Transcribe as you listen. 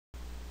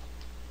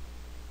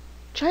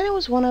China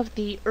was one of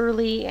the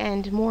early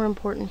and more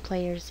important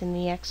players in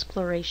the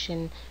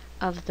exploration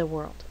of the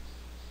world.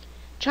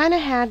 China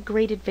had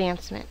great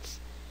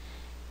advancements.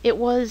 It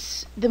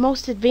was the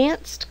most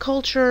advanced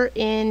culture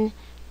in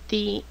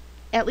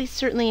at least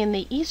certainly in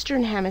the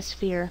Eastern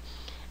Hemisphere,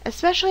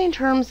 especially in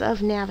terms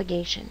of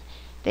navigation.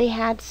 They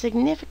had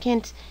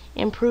significant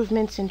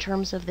improvements in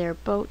terms of their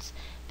boats.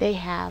 They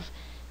have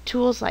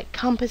tools like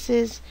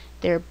compasses.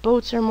 Their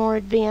boats are more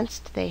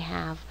advanced. They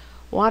have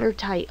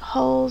watertight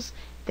hulls.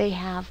 They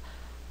have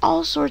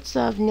all sorts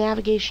of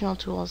navigational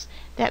tools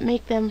that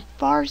make them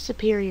far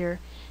superior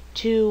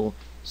to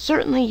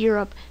certainly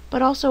Europe,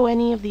 but also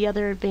any of the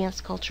other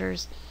advanced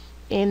cultures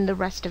in the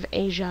rest of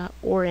Asia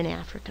or in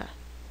Africa.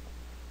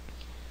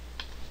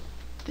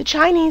 The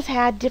Chinese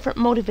had different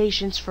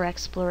motivations for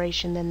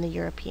exploration than the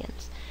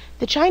Europeans.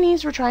 The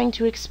Chinese were trying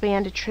to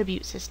expand a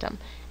tribute system,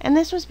 and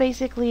this was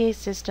basically a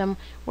system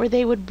where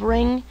they would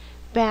bring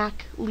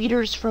back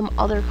leaders from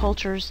other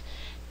cultures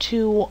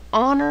to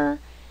honor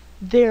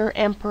their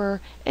emperor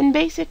and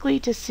basically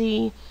to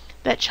see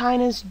that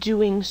China's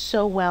doing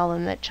so well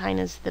and that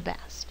China's the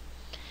best.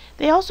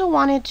 They also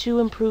wanted to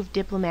improve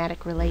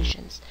diplomatic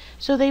relations,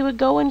 so they would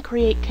go and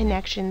create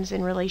connections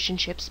and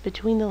relationships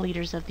between the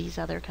leaders of these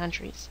other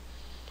countries.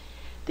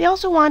 They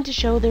also wanted to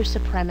show their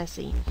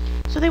supremacy,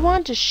 so they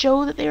wanted to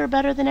show that they were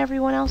better than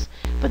everyone else,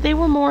 but they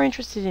were more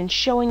interested in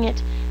showing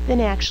it than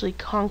actually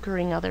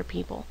conquering other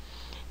people.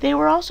 They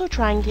were also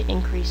trying to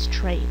increase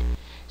trade,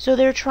 so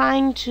they're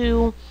trying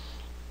to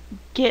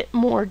get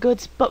more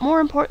goods, but more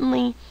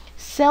importantly,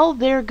 sell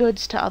their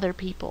goods to other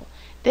people.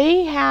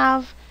 They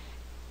have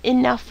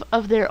enough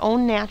of their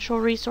own natural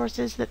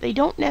resources that they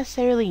don't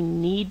necessarily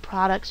need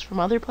products from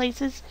other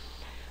places,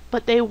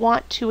 but they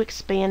want to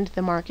expand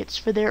the markets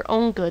for their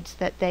own goods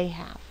that they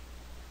have.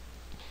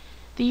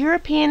 The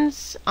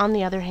Europeans, on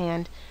the other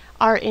hand,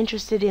 are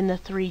interested in the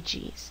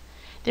 3Gs.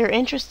 They're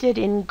interested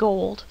in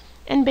gold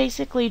and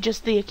basically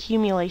just the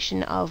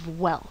accumulation of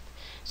wealth.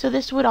 So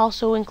this would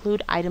also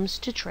include items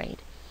to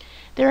trade.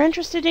 They're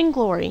interested in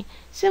glory.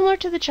 Similar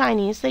to the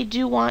Chinese, they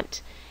do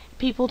want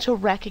people to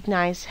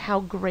recognize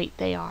how great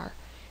they are.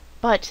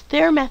 But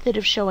their method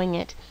of showing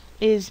it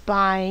is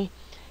by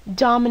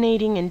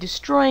dominating and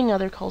destroying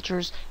other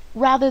cultures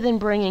rather than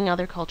bringing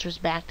other cultures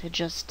back to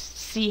just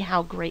see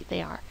how great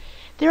they are.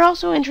 They're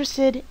also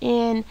interested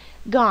in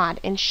God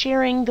and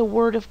sharing the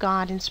word of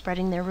God and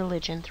spreading their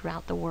religion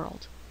throughout the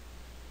world.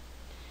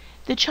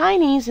 The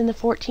Chinese in the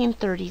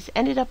 1430s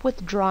ended up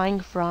withdrawing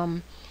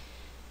from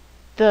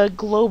the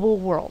global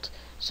world.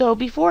 So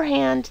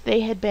beforehand they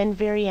had been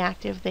very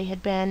active. They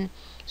had been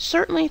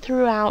certainly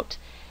throughout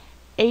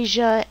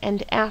Asia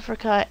and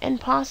Africa and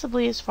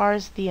possibly as far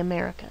as the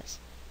Americas.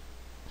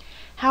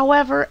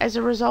 However, as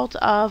a result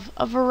of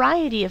a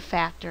variety of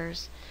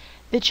factors,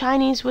 the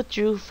Chinese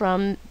withdrew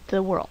from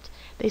the world.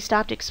 They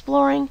stopped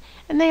exploring,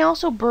 and they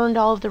also burned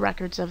all of the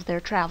records of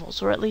their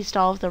travels, or at least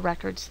all of the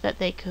records that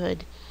they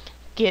could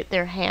get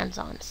their hands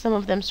on. Some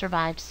of them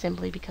survived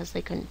simply because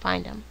they couldn't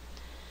find them.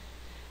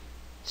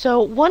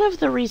 So one of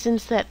the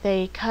reasons that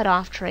they cut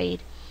off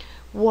trade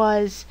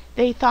was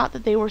they thought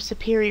that they were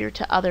superior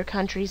to other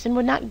countries and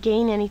would not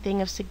gain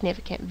anything of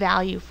significant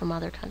value from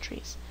other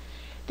countries.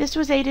 This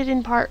was aided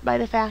in part by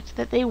the fact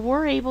that they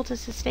were able to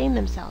sustain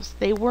themselves.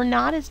 They were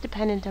not as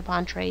dependent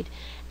upon trade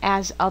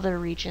as other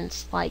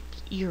regions like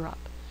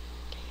Europe.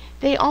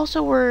 They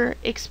also were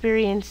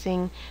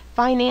experiencing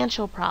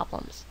financial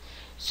problems.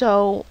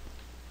 So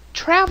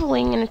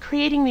traveling and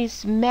creating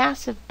these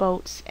massive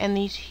boats and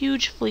these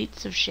huge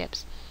fleets of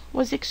ships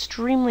was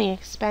extremely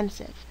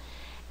expensive.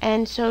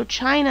 And so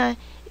China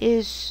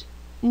is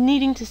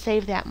needing to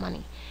save that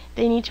money.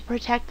 They need to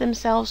protect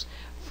themselves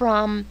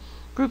from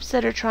groups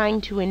that are trying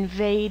to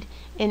invade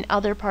in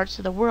other parts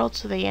of the world,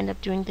 so they end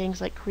up doing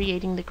things like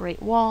creating the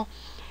Great Wall.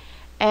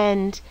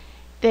 And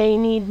they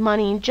need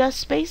money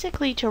just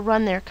basically to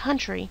run their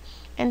country,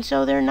 and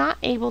so they're not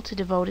able to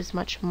devote as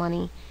much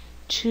money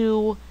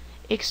to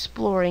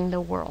exploring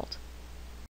the world.